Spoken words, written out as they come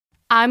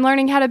I'm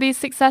learning how to be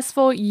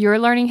successful. You're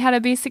learning how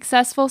to be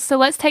successful. So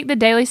let's take the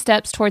daily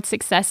steps towards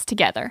success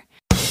together.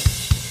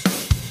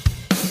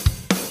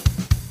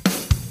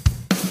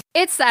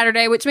 It's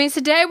Saturday, which means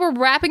today we're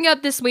wrapping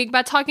up this week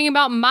by talking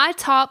about my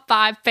top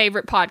 5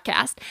 favorite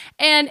podcasts.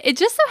 And it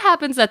just so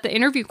happens that the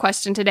interview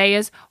question today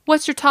is,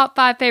 what's your top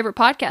 5 favorite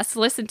podcasts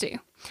to listen to?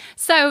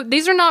 So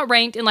these are not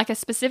ranked in like a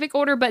specific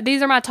order, but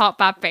these are my top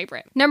 5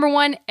 favorite. Number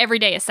 1, Every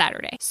Day is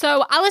Saturday.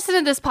 So I listen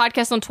to this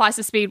podcast on twice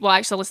the speed. Well, I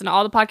actually listen to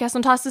all the podcasts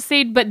on twice the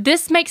speed, but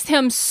this makes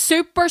him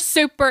super,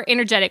 super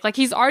energetic. Like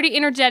he's already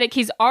energetic,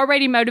 he's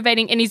already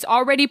motivating, and he's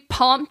already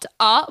pumped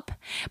up.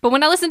 But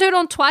when I listen to it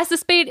on twice the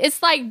speed,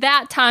 it's like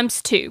that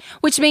times 2,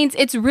 which means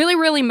it's really,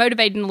 really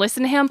motivating to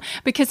listen to him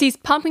because he's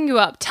pumping you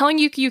up, telling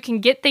you you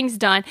can get things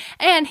done,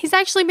 and he's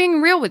actually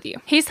being real with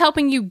you. He's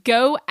helping you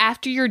go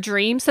after your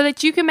dreams so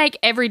that you can make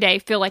every day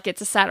feel like it's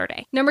a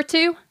Saturday. Number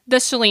 2, The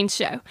Chalene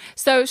Show.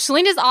 So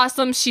Chalene is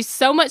awesome. She's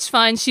so much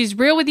fun. She's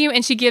real with you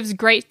and she gives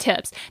great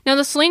tips. Now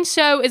the Chalene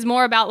Show is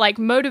more about like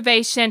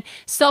motivation,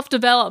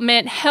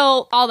 self-development,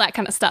 health, all that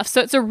kind of stuff. So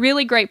it's a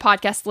really great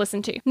podcast to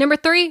listen to. Number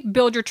 3,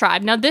 Build Your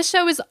Tribe. Now this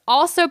show is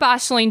also by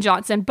Chalene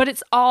Johnson, but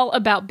it's all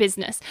about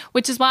business,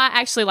 which is why I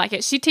actually like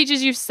it. She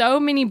teaches you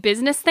so many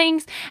business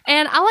things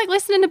and I like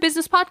listening to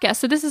business podcasts.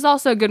 So this is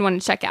also a good one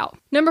to check out.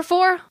 Number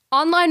 4,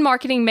 Online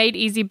Marketing Made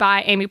Easy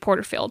by Amy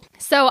Porterfield.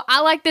 So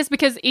I like this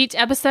because each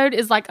episode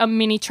is like a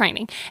mini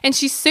training and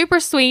she's super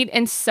sweet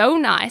and so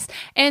nice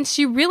and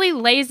she really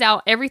lays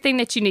out everything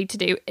that you need to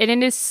do and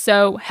it is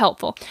so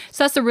helpful.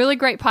 So that's a really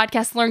great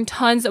podcast to learn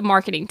tons of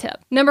marketing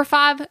tips. Number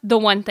 5, The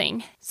One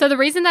Thing. So the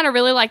reason that I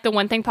really like the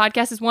One Thing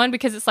podcast is 1,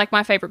 because it's like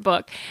my favorite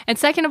book. And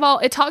second of all,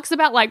 it talks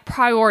about like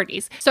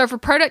priorities. So for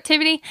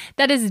productivity,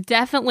 that is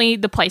definitely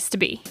the place to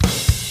be.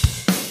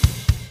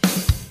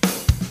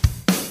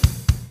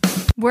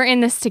 We're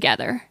in this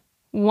together,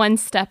 one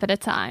step at a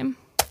time.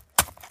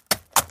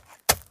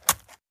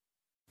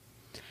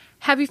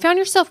 Have you found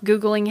yourself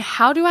Googling,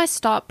 how do I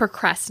stop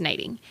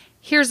procrastinating?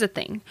 Here's the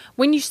thing.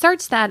 When you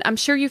search that, I'm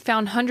sure you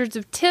found hundreds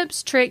of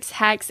tips, tricks,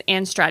 hacks,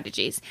 and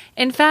strategies.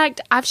 In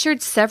fact, I've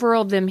shared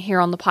several of them here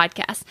on the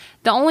podcast.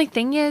 The only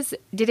thing is,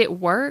 did it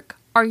work?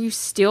 Are you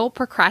still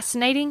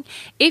procrastinating?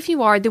 If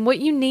you are, then what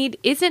you need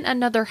isn't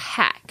another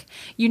hack.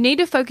 You need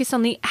to focus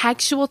on the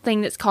actual thing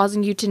that's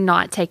causing you to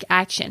not take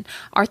action.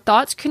 Our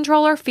thoughts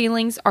control our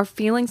feelings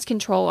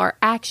control our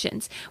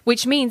actions,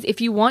 which means if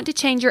you want to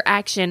change your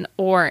action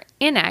or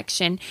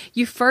inaction,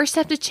 you first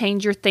have to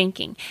change your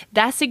thinking.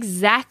 That's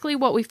exactly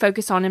what we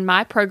focus on in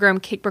my program,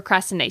 Kick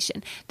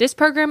Procrastination. This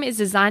program is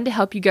designed to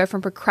help you go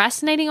from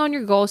procrastinating on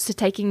your goals to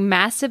taking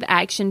massive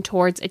action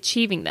towards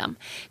achieving them.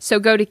 So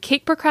go to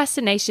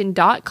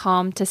kickprocrastination.com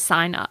to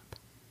sign up.